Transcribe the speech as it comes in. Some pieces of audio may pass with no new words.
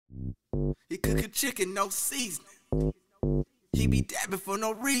He cooking chicken, no seasoning. He be dabbing for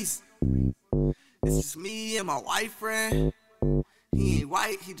no reason. It's just me and my white friend. He ain't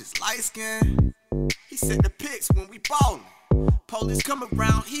white, he just light skinned. He set the pics when we ballin'. Police come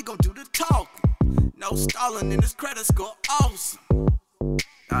around, he gon' do the talking. No stalling and his credit score awesome.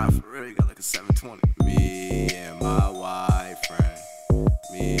 Nah, for real, he got like a 720. Me and my white friend.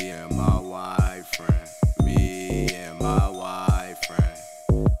 Me and my white friend. Me and my white friend.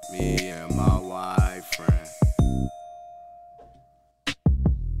 Me and my white friend.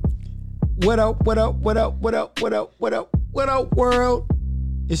 What up, what up, what up, what up, what up, what up, what up, world?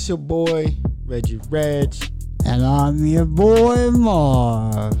 It's your boy, Reggie Reg. And I'm your boy,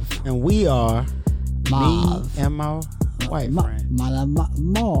 Marv. And we are Marv. me and my white friend. Marv.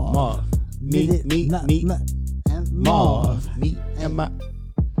 Marv. Me, and Marv. Me and my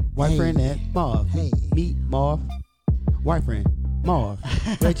white friend and Marv. Hey. Me, Marv. White friend, Marv.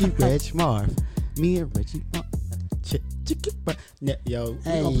 Reggie Reg, Marv. Me and Reggie, Marv. Yo, we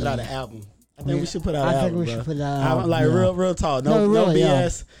gonna put out an album. I think we should put out an album. I think we should put out an album. Like real talk. No really,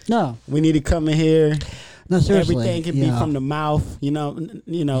 BS. No. We need to come in here. No, seriously. Everything can be from the mouth,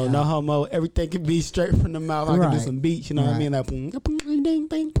 no homo. Everything can be straight from the mouth. I can do some beats, you know what I mean? Like, something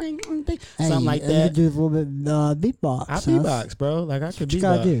like that. You could do a little bit beatbox. I beatbox, bro. Like, I could beatbox. You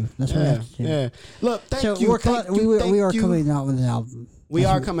gotta do. That's what I have to do. Yeah. Look, thank you. We are coming out with an album. We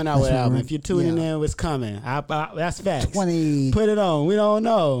are coming out with an album. If you're tuning in, it's coming. That's facts. 20. Put it on. We don't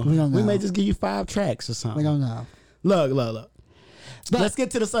know. We don't know. We may just give you 5 tracks or something. We don't know. Look. But let's get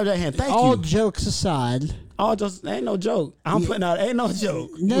to the subject at hand. Thank you. All jokes aside. Ain't no joke. Putting out, ain't no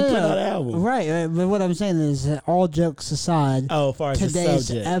joke. No, We're putting out an album. Right. But what I'm saying is that all jokes aside. As far as today's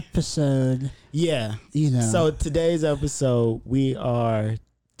the subject. episode. Yeah. So today's episode, we are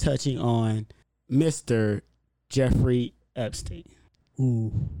touching on Mr. Jeffrey Epstein.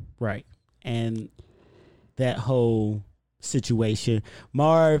 Ooh. Right. And that whole situation.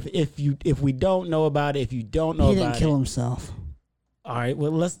 Marv, if we don't know about it, if you don't know about it. He didn't kill himself. All right.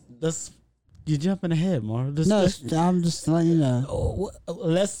 Well, let's you're jumping ahead, Marv. I'm just letting you know.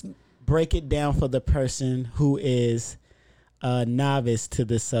 Let's break it down for the person who is a novice to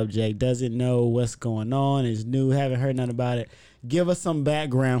this subject, doesn't know what's going on, is new, haven't heard nothing about it. Give us some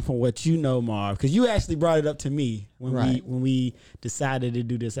background from what you know, Marv, because you actually brought it up to me when we decided to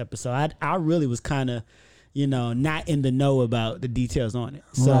do this episode. I really was kind of, not in the know about the details on it.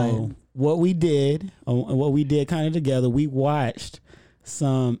 So what we did kind of together, we watched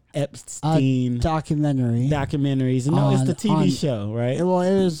some Epstein documentaries. No, it's the TV show, right? Well,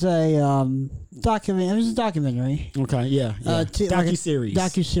 it was a documentary. It was a documentary. Okay, yeah. Docuseries.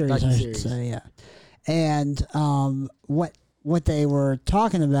 Docuseries, I should say, yeah. And what they were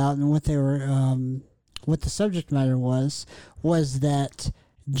talking about and what the subject matter was that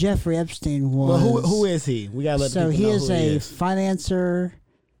Jeffrey Epstein was. Well, who is he? We gotta let people know he is who he a is. financer,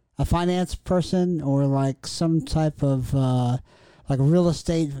 a finance person, or like some type of like a real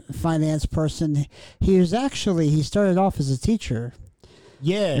estate finance person. He started off as a teacher.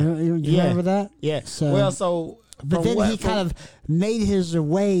 Yeah. You remember that? Yeah. But then he kind of made his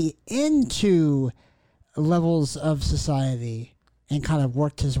way into levels of society and kind of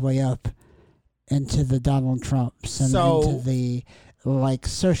worked his way up into the Donald Trumps and into the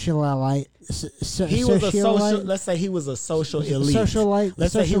socialite. He was a social. Let's say he was a social elite.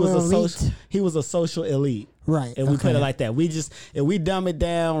 Let's say he was a social elite. Right. And we put it like that. If we dumb it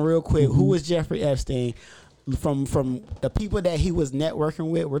down real quick, who was Jeffrey Epstein? From the people that he was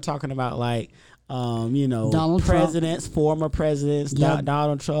networking with, we're talking about Donald presidents, Trump. Former presidents,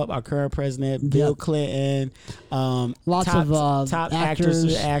 Donald Trump, our current president, Bill Clinton, lots of top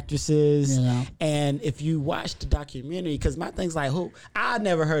actresses. And if you watch the documentary, because my thing's like, I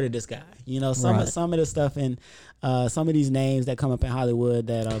never heard of this guy. Some of the stuff in some of these names that come up in Hollywood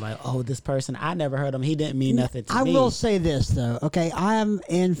that are like, this person, I never heard him. He didn't mean nothing to me. I will say this though. Okay, I am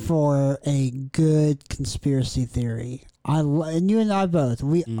in for a good conspiracy theory. And you and I both.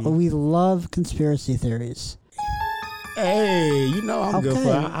 We love conspiracy theories. Hey, I'm good for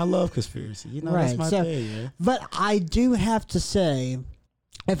it. I love conspiracy. That's my thing. Yeah. But I do have to say,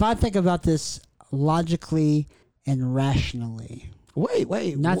 if I think about this logically and rationally.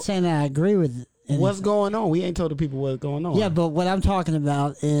 Wait. Not saying that I agree with anything. What's going on? We ain't told the people what's going on. Yeah, but what I'm talking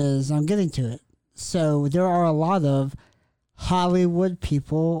about is, I'm getting to it. So there are a lot of Hollywood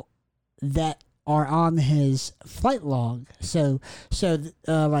people that are on his flight log. So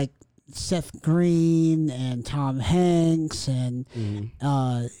like Seth Green and Tom Hanks and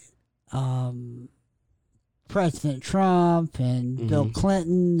President Trump and Bill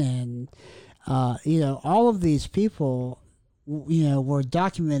Clinton and all of these people were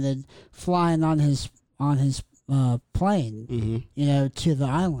documented flying on his plane, to the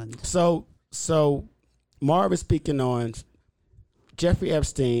island. So Marv is speaking on Jeffrey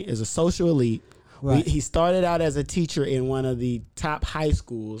Epstein is a social elite. Right. He started out as a teacher in one of the top high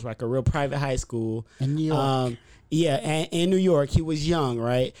schools, like a real private high school. In New York. And in New York. He was young,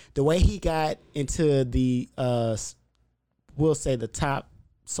 right? The way he got into the, we'll say the top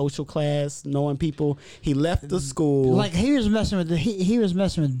social class, knowing people, he left the school. Like he was messing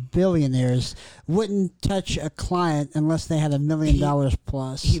with billionaires. Wouldn't touch a client unless they had $1 million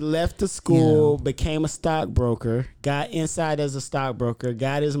plus. He left the school, became a stockbroker, got inside as a stockbroker,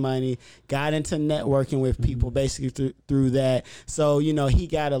 got his money, got into networking with people basically through that. So he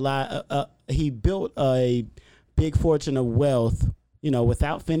got a lot. He built a big fortune of wealth.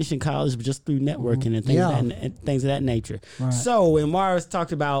 Without finishing college, but just through networking and things of that nature. Right. So when Mars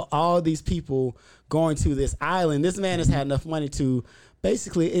talked about all these people going to this island, this man has had enough money to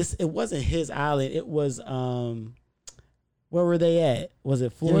basically. It wasn't his island. It was where were they at? Was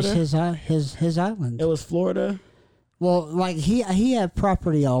it Florida? It was his island. It was Florida. Well, like he had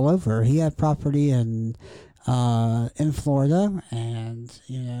property all over. He had property in Florida and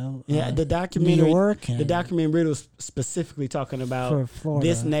the documentary. New York. The documentary was specifically talking about Florida.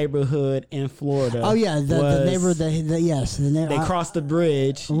 this neighborhood in Florida. Oh yeah, the neighborhood. The neighborhood. They crossed the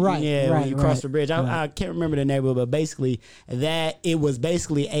bridge. Right. Yeah, right, when you right, cross the bridge. right. I can't remember the neighborhood, but basically it was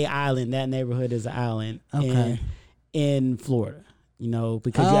basically a island. That neighborhood is an island in Florida.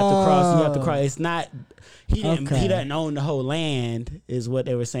 Because you have to cross. It's not. He doesn't own the whole land, is what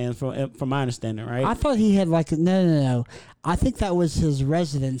they were saying from my understanding, right? I thought he had no. I think that was his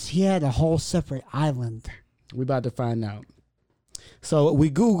residence. He had a whole separate island. We're about to find out. So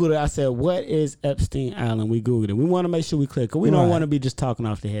we Googled it. I said, what is Epstein Island? We Googled it. We want to make sure we click it. We don't want to be just talking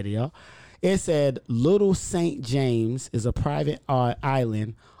off the head of y'all. It said Little St. James is a private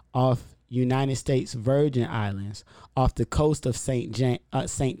island off United States Virgin Islands off the coast of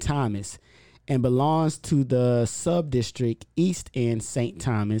St. Thomas and belongs to the sub-district East End St.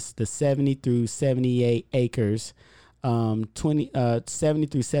 Thomas. The 70 through 78 acres, 70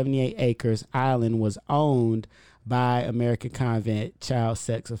 through 78 acres island was owned by American convict child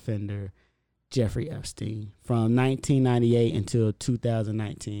sex offender Jeffrey Epstein from 1998 until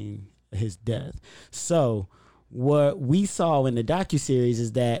 2019, his death. So what we saw in the docuseries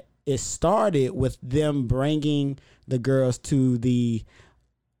is that it started with them bringing the girls to the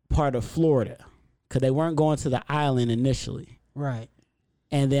part of Florida because they weren't going to the island initially. Right.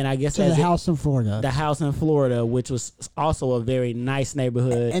 And then I guess the house in Florida. The house in Florida, which was also a very nice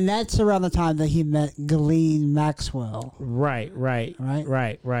neighborhood. And that's around the time that he met Ghislaine Maxwell. Right.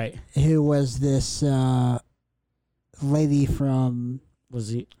 Who was this lady from... Was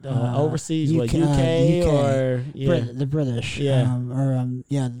he overseas? UK or the British? And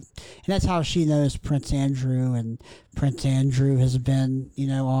that's how she knows Prince Andrew, and Prince Andrew has been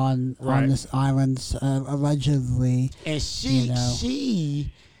on this island allegedly. And she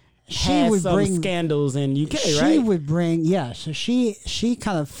would some bring scandals in UK, right? She would bring So she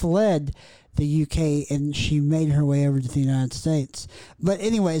kind of fled the UK and she made her way over to the United States. But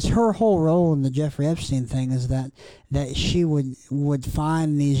anyways, her whole role in the Jeffrey Epstein thing is that she would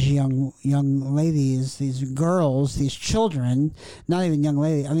find these young ladies, these girls, these children, not even young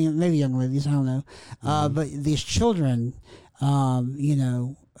ladies, I mean maybe young ladies, I don't know, but these children,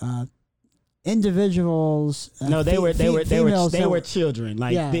 individuals. They were children.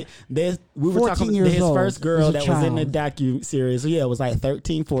 Like we were talking years his old first girl that child. was in the docu-series. So it was like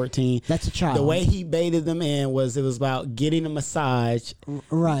 13, 14. That's a child. The way he baited them in was about getting a massage,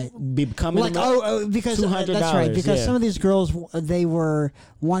 right? Becoming because $200. That's right. Because some of these girls they were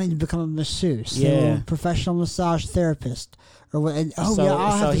wanting to become a masseuse. They were a professional massage therapist.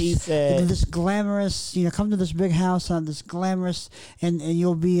 He said this glamorous, come to this big house on this glamorous, and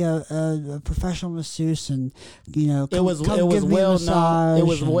you'll be a professional masseuse, and it was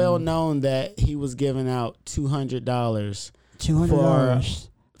well known that he was giving out $200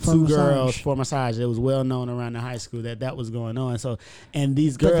 for two girls for massage. It was well known around the high school that was going on. So, and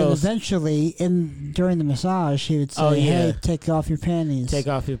these girls. But then eventually, during the massage, he would say, "Hey, take off your panties. Take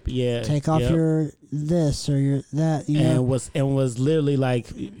off your your this or your that." And was literally like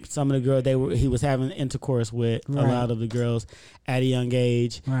some of the girls he was having intercourse with a lot of the girls at a young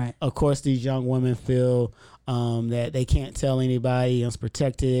age. Right. Of course, these young women feel that they can't tell anybody, it's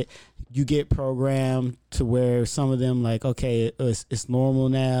protected. You get programmed to where some of them okay, it's normal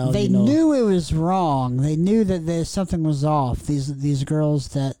now. They knew it was wrong. They knew that something was off. These girls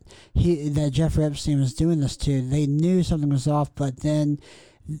that Jeffrey Epstein was doing this to, they knew something was off. But then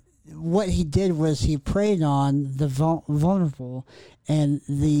what he did was he preyed on the vulnerable, and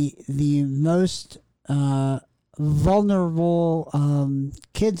the most vulnerable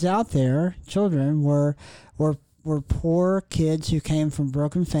kids out there, children, were poor kids who came from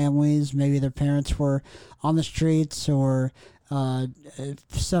broken families. Maybe their parents were on the streets or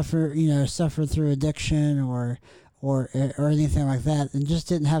suffered through addiction or anything like that, and just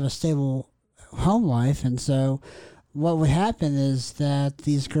didn't have a stable home life. And so what would happen is that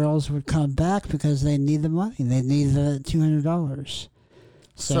these girls would come back because they need the money. They need the $200.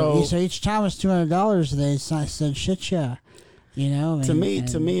 So each time it was $200, they said, "Shit, yeah." To me,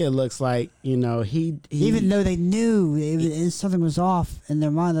 it looks like he even though they knew something was off in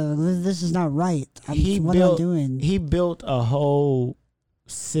their mind, this is not right. What am I doing? He built a whole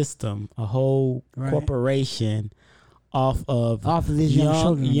system, a whole corporation off of these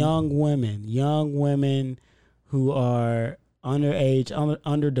young women who are underage,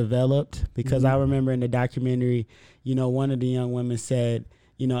 underdeveloped. Because I remember in the documentary, one of the young women said,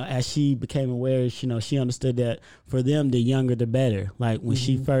 as she became aware, she understood that for them, the younger the better. Like when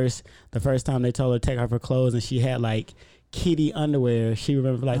the first time they told her to take off her clothes and she had like kitty underwear, she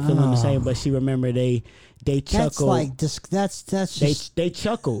remembered like feeling the same, but she remembered they chuckled. They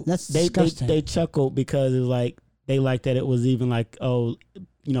chuckled. That's disgusting. They chuckled because it was like, they liked that it was even like,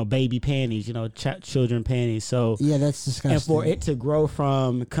 baby panties, children panties. So yeah, that's disgusting. And for it to grow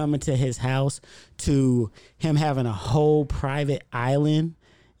from coming to his house to him having a whole private island,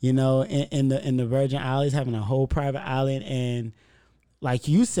 in the Virgin Islands, having a whole private island, and like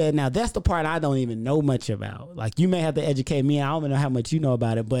you said, now that's the part I don't even know much about. Like you may have to educate me. I don't even know how much you know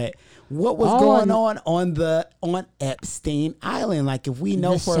about it, but what was going on Epstein Island? Like if we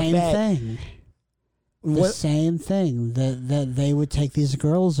know for a fact. The same thing that they would take these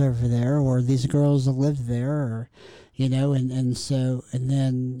girls over there, or these girls that lived there, or and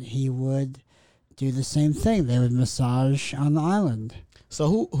then he would do the same thing. They would massage on the island.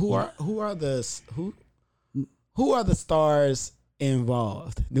 So who are the stars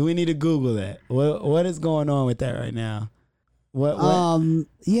involved? Do we need to Google that? What is going on with that right now? What?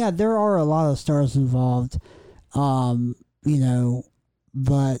 Yeah, there are a lot of stars involved. But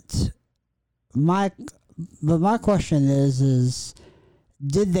my question is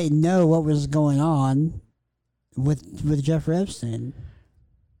did they know what was going on with Jeffrey Epstein?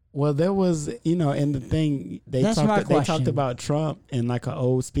 Well, there was, in the thing they talked about Trump in like an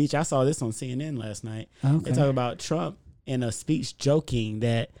old speech. I saw this on CNN last night. Okay. They talked about Trump in a speech joking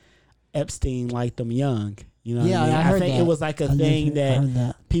that Epstein liked them young. You know what I mean? I heard think that. It was like a thing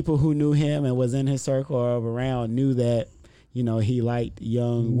that people who knew him and was in his circle or around knew that, he liked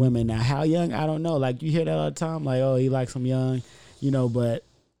young women. Now, how young? I don't know. Like, you hear that all the time, like, oh, he likes them young, but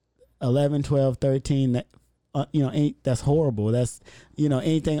 11, 12, 13, that's horrible. That's,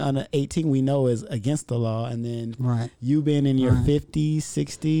 anything under 18 we know is against the law. And then you being in your 50s,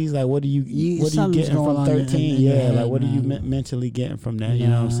 60s, like, what are you getting from 13? Like, what are you mentally getting from that? You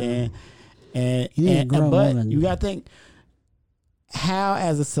know what I'm saying? But you got to think, how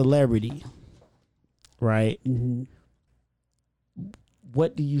as a celebrity, right? Mm-hmm.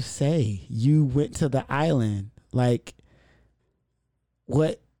 What do you say? You went to the island. Like,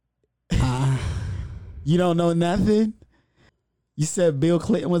 what? You don't know nothing? You said Bill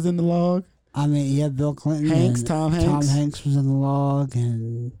Clinton was in the log? I mean, yeah, Bill Clinton. Tom Hanks? Tom Hanks was in the log,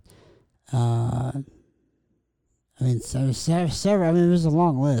 and several. I mean, it was a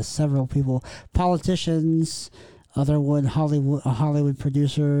long list. Several people, politicians, other Hollywood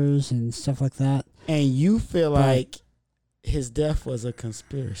producers, and stuff like that. And you feel like his death was a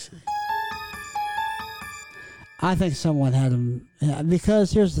conspiracy? I think someone had him,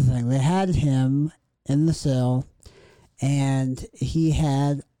 because here's the thing: they had him in the cell, and he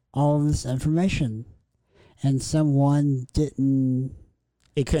had all of this information, and someone didn't.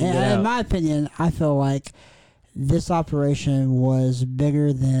 It couldn't get out. In my opinion, I feel like this operation was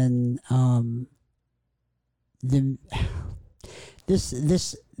bigger than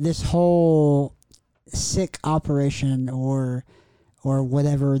this whole sick operation or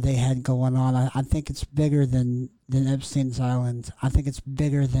whatever they had going on. I think it's bigger than Epstein's Island. I think it's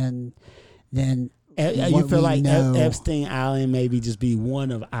bigger than you feel like Epstein Island maybe just be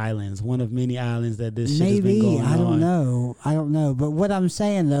one of many islands that this shit has been going on. I don't know. But what I'm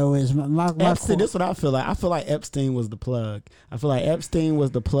saying though is my Epstein, this is what I feel like. I feel like Epstein was the plug. I feel like Epstein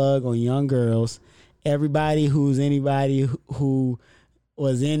was the plug on young girls. Everybody who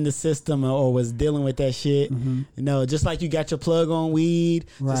was in the system or was dealing with that shit. You know, just like you got your plug on weed,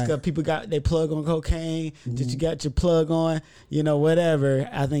 just because people got their plug on cocaine, just you got your plug on, you know, whatever.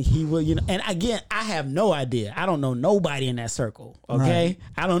 I think he will, you know. And again, I have no idea. I don't know nobody in that circle. Okay,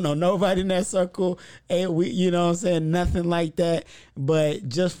 I don't know nobody in that circle. And we, you know what I'm saying, nothing like that. But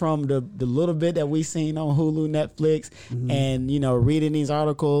just from the little bit that we seen on Hulu, Netflix, and you know, reading these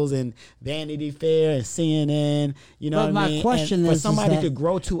articles and Vanity Fair and CNN, you know, but what I my mean? question And for is somebody that, to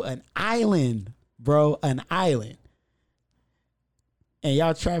grow to an island, bro, an island, and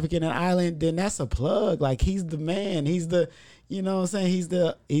y'all trafficking an island, then that's a plug. Like, he's the man. He's the, you know what I'm saying? He's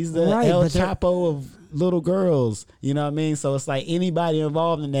the Right, El but Chapo of little girls. You know what I mean? So it's like anybody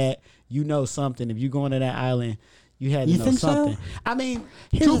involved in that, you know something. If you go into that island, you had to You know think so? something. I mean,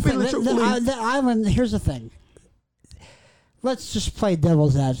 here's the thing. truthfully. The island. Here's the thing. Let's just play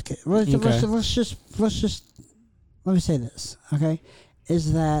devil's advocate. Let's just let me say this. Okay,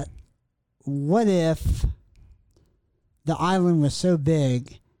 is that what if the island was so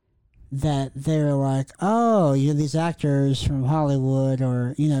big that they're like, oh, you know, these actors from Hollywood,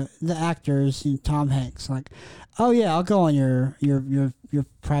 or you know, the actors, you know, Tom Hanks, like, oh yeah, I'll go on your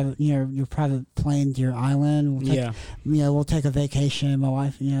private, you know, your private plane to your island. We'll take, you know, we'll take a vacation. My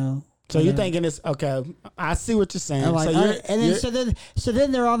wife, you know. So you're thinking it's okay. I see what you're saying. Like, so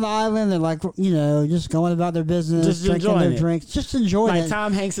then they're on the island. They're like, you know, just going about their business, just drinking enjoying their it. drinks, just enjoying like it.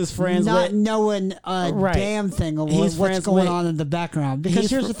 Tom Hanks is friends not with, knowing a damn thing of He's what's friends going with- on in the background. Because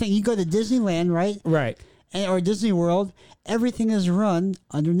here's the thing: you go to Disneyland, right? right. Or Disney World, everything is run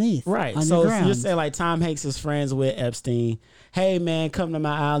underneath, Right. underground. So you're saying like Tom Hanks is friends with Epstein. Hey man, come to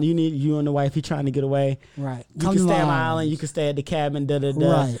my island. You and the wife. He trying to get away. Right. You can stay at my island. You can stay at the cabin. Da da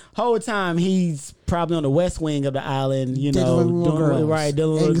da. Right. Whole time he's probably on the west wing of the island. You know, Diddling little girls. right,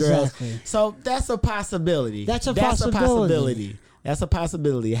 diddling little Exactly. girls. So that's a possibility. That's a possibility. That's a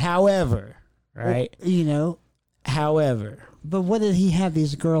possibility. However, right. You know. However, But what did he have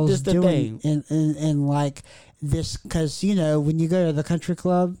these girls Just the doing in like this? Because, you know, when you go to the country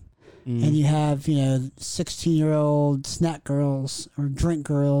club and you have, you know, 16-year-old snack girls or drink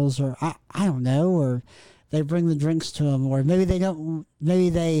girls, or I don't know, or they bring the drinks to them, or maybe they don't,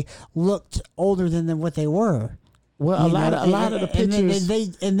 maybe they looked older than what they were. well, a lot of the pictures.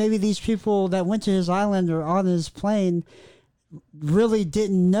 And maybe these people that went to his island or on his plane really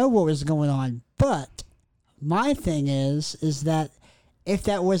didn't know what was going on. But my thing is that if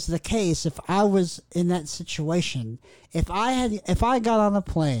that was the case, if I was in that situation, if I got on a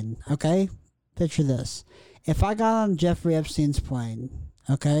plane, okay, picture this. If I got on Jeffrey Epstein's plane,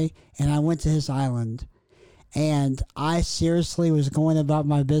 okay, and I went to his island, and I seriously was going about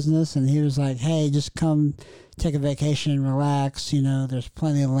my business, and he was like, hey, just come take a vacation and relax, you know, there's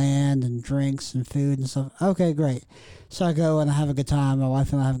plenty of land and drinks and food and stuff. Okay, great. So I go and I have a good time, my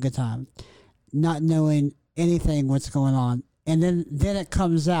wife and I have a good time, not knowing anything what's going on. And then it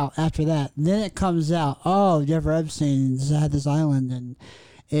comes out after that. Then it comes out, oh, Jeffrey Epstein's had this island, and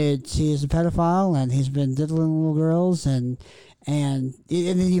he is a pedophile, and he's been diddling little girls, and then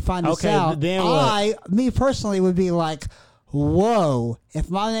you find this out. Then me personally would be like, whoa. If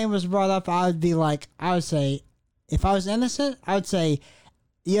my name was brought up, I would say, if I was innocent, I would say,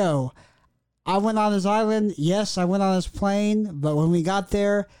 yo, I went on his island. Yes, I went on his plane, but when we got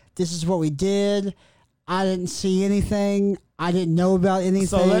there, this is what we did. I didn't see anything. I didn't know about anything.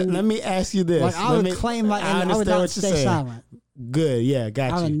 So let me ask you this. Like, I would claim I would not stay silent. Good, yeah,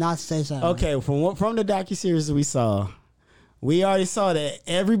 got you. I would not stay silent. Okay, from the docuseries we saw, we already saw that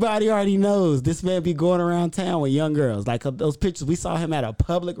everybody already knows this man be going around town with young girls. Like those pictures, we saw him at a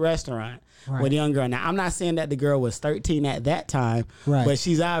public restaurant with a young girl. Now, I'm not saying that the girl was 13 at that time, but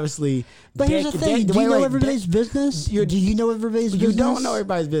she's obviously... But here's the thing. Do you know everybody's business? Do you know everybody's business? You don't know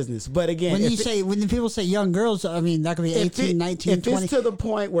everybody's business. But again... When people say young girls, I mean, that could be 18, 19, 20. If it's to the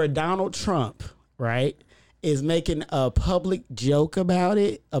point where Donald Trump, right, is making a public joke about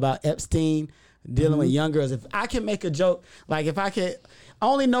it, about Epstein dealing with young girls. If I can make a joke, like if I could...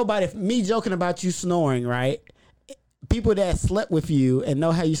 Only nobody... Me joking about you snoring, right? People that slept with you and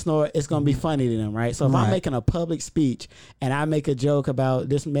know how you snore, it's going to be funny to them, right? So if I'm making a public speech and I make a joke about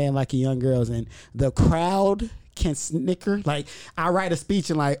this man liking young girls and the crowd can snicker, like I write a speech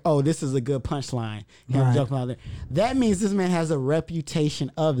and like, oh, this is a good punchline. Him joking about it. That means this man has a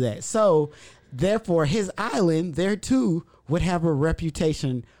reputation of that. So therefore, his island there too would have a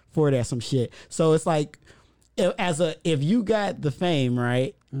reputation for that some shit. So it's like, if you got the fame,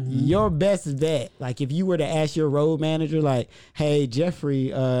 right, your best bet, like if you were to ask your road manager, like, hey,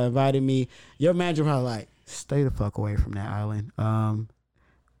 Jeffrey invited me, your manager probably like, stay the fuck away from that island.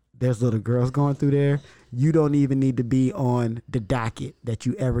 There's little girls going through there. You don't even need to be on the docket that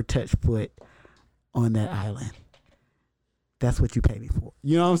you ever touch foot on that island. That's what you pay me for.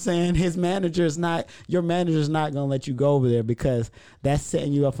 You know what I'm saying? Your manager is not going to let you go over there because that's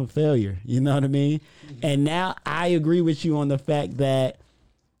setting you up for failure. You know what I mean? Mm-hmm. And now I agree with you on the fact that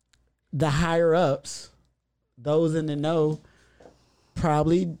the higher ups, those in the know,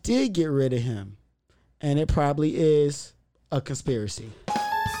 probably did get rid of him. And it probably is a conspiracy.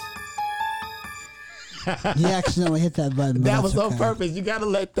 You accidentally hit that button. That was on purpose. You gotta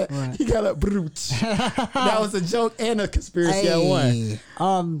let that. Right. You gotta brute. That was a joke and a conspiracy at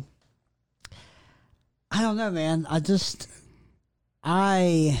one. I don't know, man.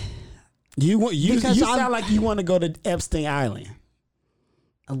 You sound like you want to go to Epstein Island.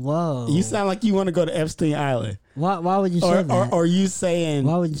 Whoa. You sound like you want to go to Epstein Island. Why would you say that? Or you saying?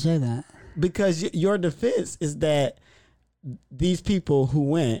 Why would you say that? Because your defense is that these people who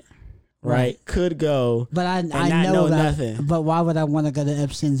went. Right, could go, but I know about, nothing. But why would I want to go to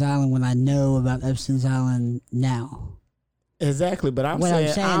Epstein's Island when I know about Epstein's Island now? Exactly, but I'm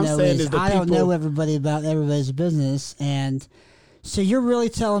saying I don't know everybody about everybody's business, and so you're really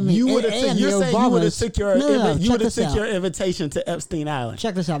telling me you would have you would have took your invitation to Epstein Island.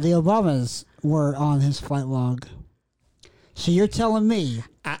 Check this out: the Obamas were on his flight log. So you're telling me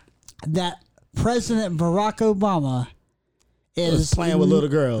that President Barack Obama was playing with little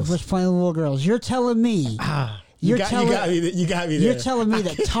girls. You're telling me. You got me there. You're telling me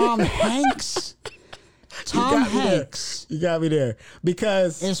that Tom Hanks. You got me there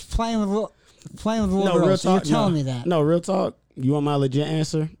because is playing with little girls. Real talk, you're telling me that. No, real talk. You want my legit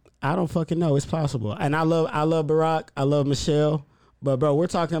answer? I don't fucking know. It's possible, and I love Barack. I love Michelle, but bro, we're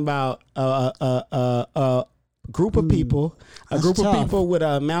talking about a group of people, of people with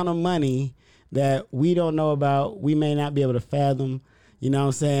an amount of money that we don't know about, we may not be able to fathom. You know what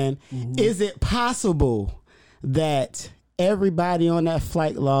I'm saying? Mm-hmm. Is it possible that everybody on that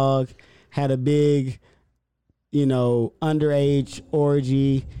flight log had a big, underage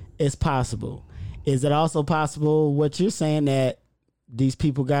orgy? It's possible. Is it also possible what you're saying, that these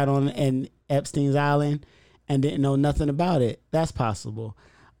people got on Epstein's Island and didn't know nothing about it? That's possible.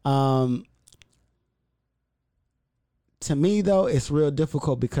 To me, though, it's real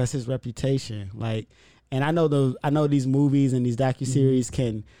difficult because his reputation, and I know these movies and these docuseries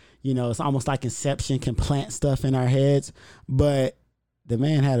can, it's almost like Inception, can plant stuff in our heads, but the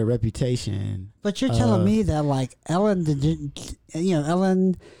man had a reputation. But you're telling me that Ellen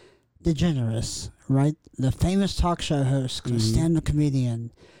DeGeneres, right? The famous talk show host, stand-up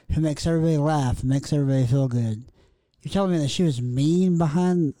comedian who makes everybody laugh, makes everybody feel good. You're telling me that she was mean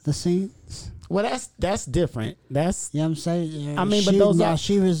behind the scenes? Well, that's different. That's, you know what I'm saying? I mean, but those are...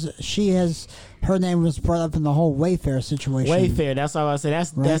 her name was brought up in the whole Wayfair situation. Wayfair, that's all I said.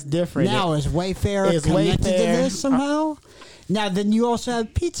 That's different. Now, is Wayfair connected to this somehow? Now, then you also have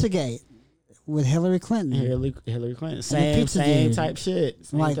Pizzagate with Hillary Clinton. Hillary Clinton. Same type shit.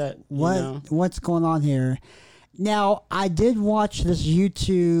 What's going on here? Now, I did watch this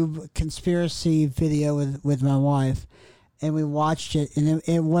YouTube conspiracy video with my wife, and we watched it, and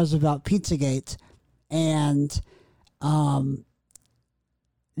it was about Pizzagate, and the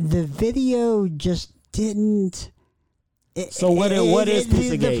video just didn't. What is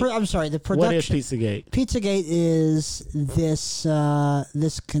Pizzagate? I'm sorry, the production. What is Pizzagate? Pizzagate is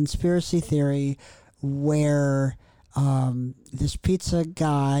this conspiracy theory where this pizza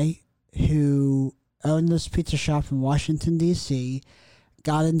guy who owned this pizza shop in Washington, D.C.,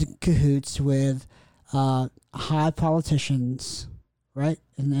 got into cahoots with high politicians, right,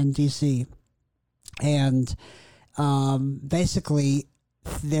 in D.C., and basically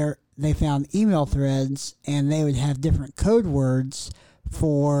they found email threads, and they would have different code words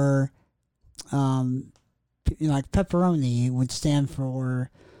for, like pepperoni would stand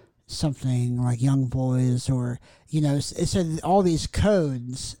for something like young boys, or so all these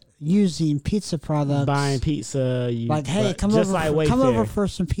codes using pizza products, buying pizza, hey, come over for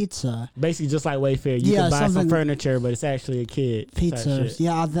some pizza. Basically, just like Wayfair, you can buy some furniture, but it's actually a kid pizza.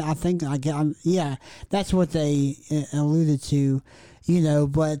 Yeah, I think I get. Yeah, that's what they alluded to.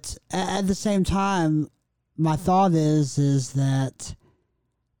 But at the same time, my thought is that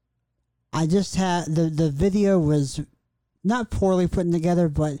I just had the video was not poorly put together,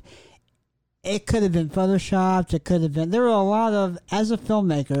 but it could have been photoshopped. It could have been. There were a lot of, as a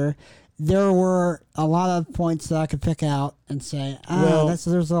filmmaker, there were a lot of points that I could pick out and say, Well,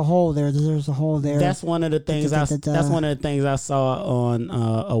 there's a hole there. There's a hole there. That's one of the things. That's one of the things I saw on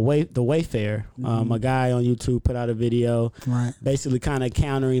the Wayfair. A guy on YouTube put out a video, right, basically kind of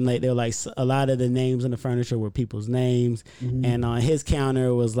countering. Like they're like a lot of the names in the furniture were people's names, and on his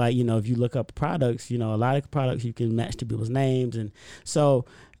counter was like, you know, if you look up products, you know, a lot of products you can match to people's names, and so,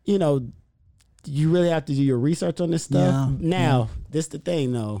 you know, you really have to do your research on this stuff. Yeah, now, this the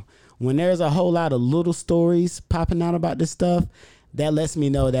thing though. When there's a whole lot of little stories popping out about this stuff, that lets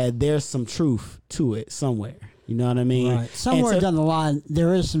me know that there's some truth to it somewhere. You know what I mean? Right. Somewhere down the line,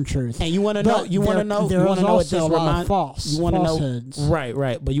 there is some truth. And you want to know? You want to know? There is also what a lot of falsehoods.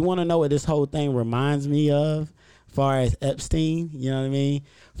 Right. But you want to know what this whole thing reminds me of, far as Epstein. You know what I mean?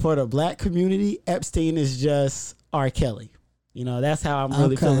 For the black community, Epstein is just R. Kelly. You know, that's how I'm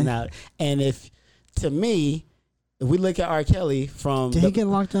really feeling out. And if we look at R. Kelly did he get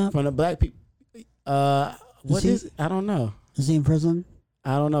locked up? From the black people, I don't know. Is he in prison?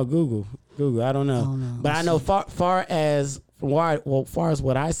 I don't know. Google. I don't know. But I know far as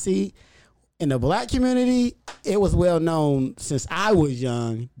what I see in the black community, it was well known since I was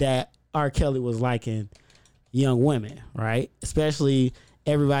young that R. Kelly was liking young women, right? Especially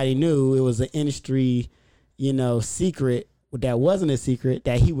everybody knew it was an industry, you know, secret. That wasn't a secret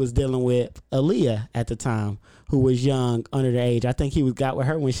that he was dealing with Aaliyah at the time, who was young, under the age. I think he got with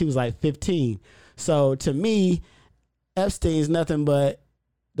her when she was like 15. So to me, Epstein's nothing but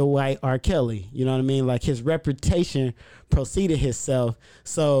the white R. Kelly. You know what I mean? Like his reputation preceded himself.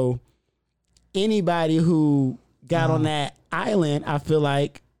 So anybody who got on that island, I feel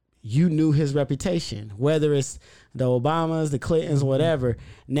like you knew his reputation, whether it's the Obamas, the Clintons, whatever.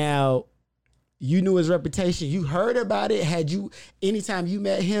 Now, you knew his reputation. You heard about it. Anytime you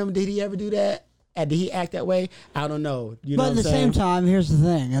met him, did he ever do that? Did he act that way? I don't know. But at the same time, here's the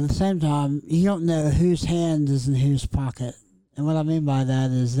thing. At the same time, you don't know whose hand is in whose pocket. And what I mean by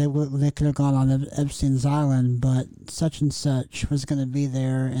that is they could have gone on Epstein's Island, but such and such was going to be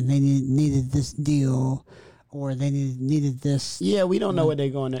there, and they needed this deal, or they needed this. Yeah, we don't know what they're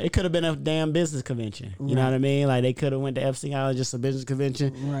going to. It could have been a damn business convention. You know what I mean? Like they could have went to Epstein Island, just a business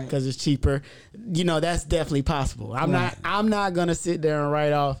convention, because it's cheaper. You know, that's definitely possible. I'm not going to sit there and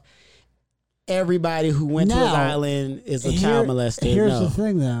write off everybody who went to his island is a child molester. Here's the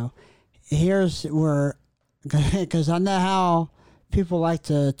thing, though. Here's where, because I know how people like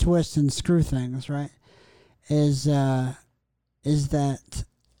to twist and screw things, right? Is that,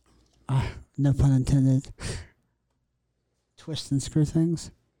 no pun intended, twist and screw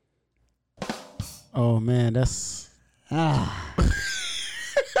things? Oh, man, that's...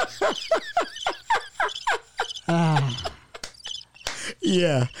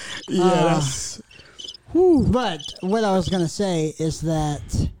 Yeah, that's... But what I was going to say is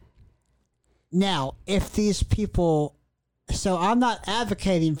that now, if these people... So I'm not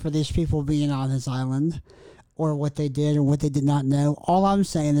advocating for these people being on his island or what they did or what they did not know. All I'm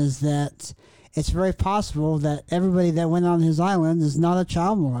saying is that it's very possible that everybody that went on his island is not a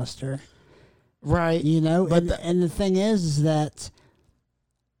child molester. Right. You know, but and the thing is that...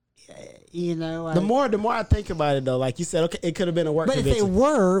 You know, the more I think about it, though, like you said, okay, it could have been a work convention. But if they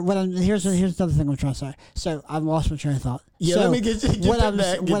were, here's another thing I'm trying to say. So I've lost my train of thought. Yeah, so let me get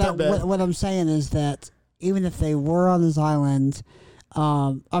that back. What I'm saying is that even if they were on his island,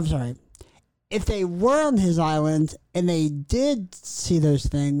 if they were on his island and they did see those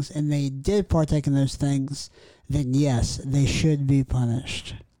things and they did partake in those things, then yes, they should be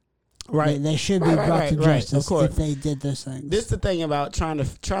punished. Right, they should be brought to justice if they did those things. This is the thing about trying to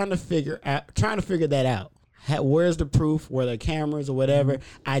figure that out. Where's the proof? Were there cameras or whatever?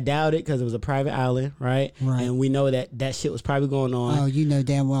 I doubt it because it was a private island, right? And we know that shit was probably going on. Oh, you know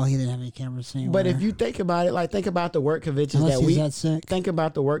damn well he didn't have any cameras anywhere. But if you think about it, like think about the work conventions think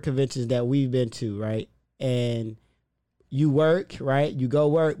about the work conventions that we've been to, right? And you work, right? You go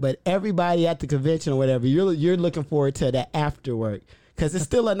work, but everybody at the convention or whatever, you're looking forward to the after work. Because it's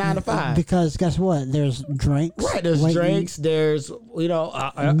still a 9 to 5. Because guess what? There's drinks. Right, there's drinks. There's,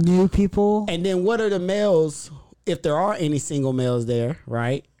 new people. And then what are the males, if there are any single males there,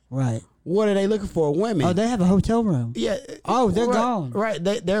 right? Right. What are they looking for? Women. Oh, they have a hotel room. Yeah. Oh, they're gone. Right,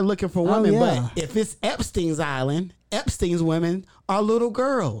 they're looking for women. But if it's Epstein's island, Epstein's women are little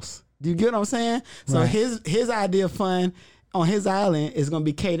girls. Do you get what I'm saying? So his idea of fun on his island is going to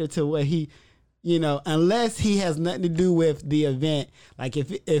be catered to what he... You know, unless he has nothing to do with the event, like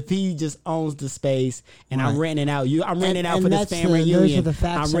if he just owns the space and I'm renting out, I'm renting out for this family reunion.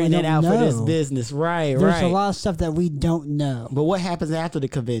 I'm renting it out for this business, right? There's a lot of stuff that we don't know. But what happens after the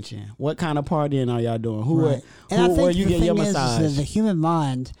convention? What kind of partying are y'all doing? Where you get your massage? The human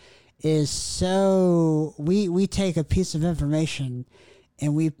mind is so we take a piece of information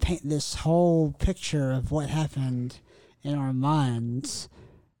and we paint this whole picture of what happened in our minds,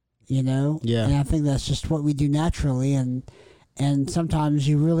 you know? Yeah. And I think that's just what we do naturally, and sometimes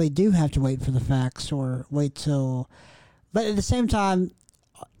you really do have to wait for the facts or wait till, but at the same time,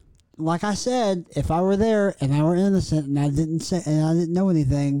 like I said, if I were there and I were innocent and I didn't know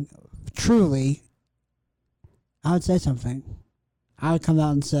anything, truly, I would say something. I would come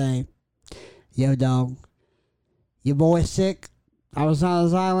out and say, yo, dog, your boy's sick. I was on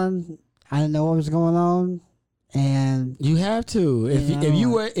his island. I didn't know what was going on, and You have to. If you didn't if do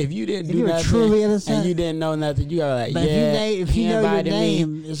you were nothing truly innocent, and you didn't know nothing, you gotta like, But if you know your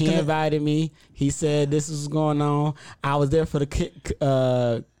name, it's he gonna- invited me. He said this is going on. I was there for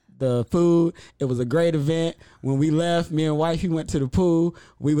the food. It was a great event. When we left, me and wifey went to the pool.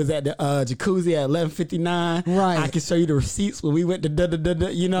 We was at the jacuzzi at 11:59. Right. I can show you the receipts when we went to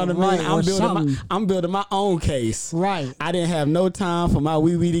you know what I Right, mean? or I'm building my own case. right, I didn't have no time for my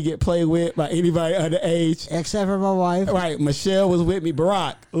wee to get played with by anybody underage. except for my wife. Right, Michelle was with me.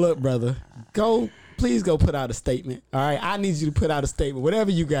 Barack, look, brother, please go put out a statement. All right, I need you to put out a statement. Whatever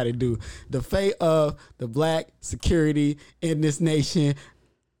you got to do. The fate of the black security in this nation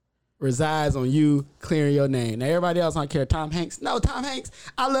resides on you clearing your name. Now, everybody else don't care. Tom Hanks. No, Tom Hanks,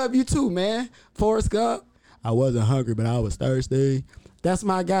 I love you too, man. Forrest Gump. I wasn't hungry, but I was thirsty. That's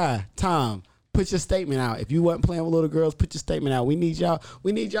my guy, Tom. Put your statement out. If you wasn't playing with little girls, put your statement out. We need y'all.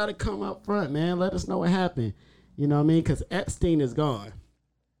 We need y'all to come up front, man. Let us know what happened. You know what I mean? Because Epstein is gone.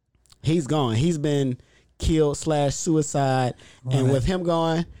 He's gone. He's been killed / suicide. Right. And with him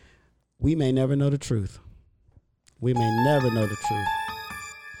gone, we may never know the truth. We may never know the truth.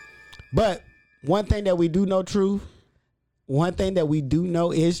 But one thing that we do know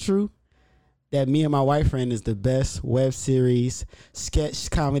is true, that Me and My White Friend is the best web series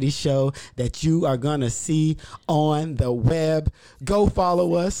sketch comedy show that you are going to see on the web. Go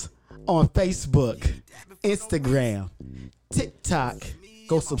follow us on Facebook, Instagram, TikTok.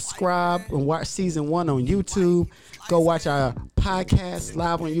 Go subscribe and watch season 1 on YouTube. Go watch our podcast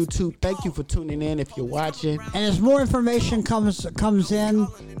live on YouTube. Thank you for tuning in if you're watching. And as more information comes in,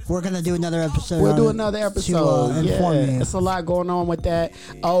 we're gonna do another episode. We'll do another episode. to inform you. It's a lot going on with that.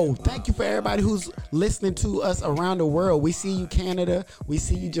 Oh, thank you for everybody who's listening to us around the world. We see you, Canada. We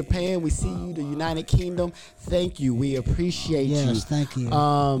see you, Japan. We see you, the United Kingdom. Thank you. We appreciate you. Yes, thank you.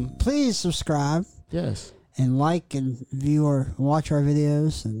 Please subscribe Yes. and like and view or watch our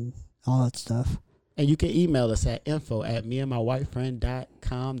videos and all that stuff. And you can email us at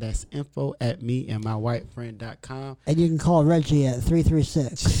info@meandmywhitefriend.com. That's info@meandmywhitefriend.com. And you can call Reggie at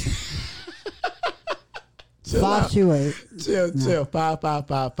 336 Chill out. 528. Chill.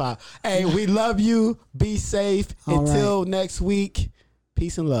 5555. Hey, we love you. Be safe. All Until next week.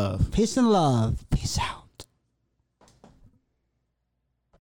 Peace and love. Peace and love. Peace out.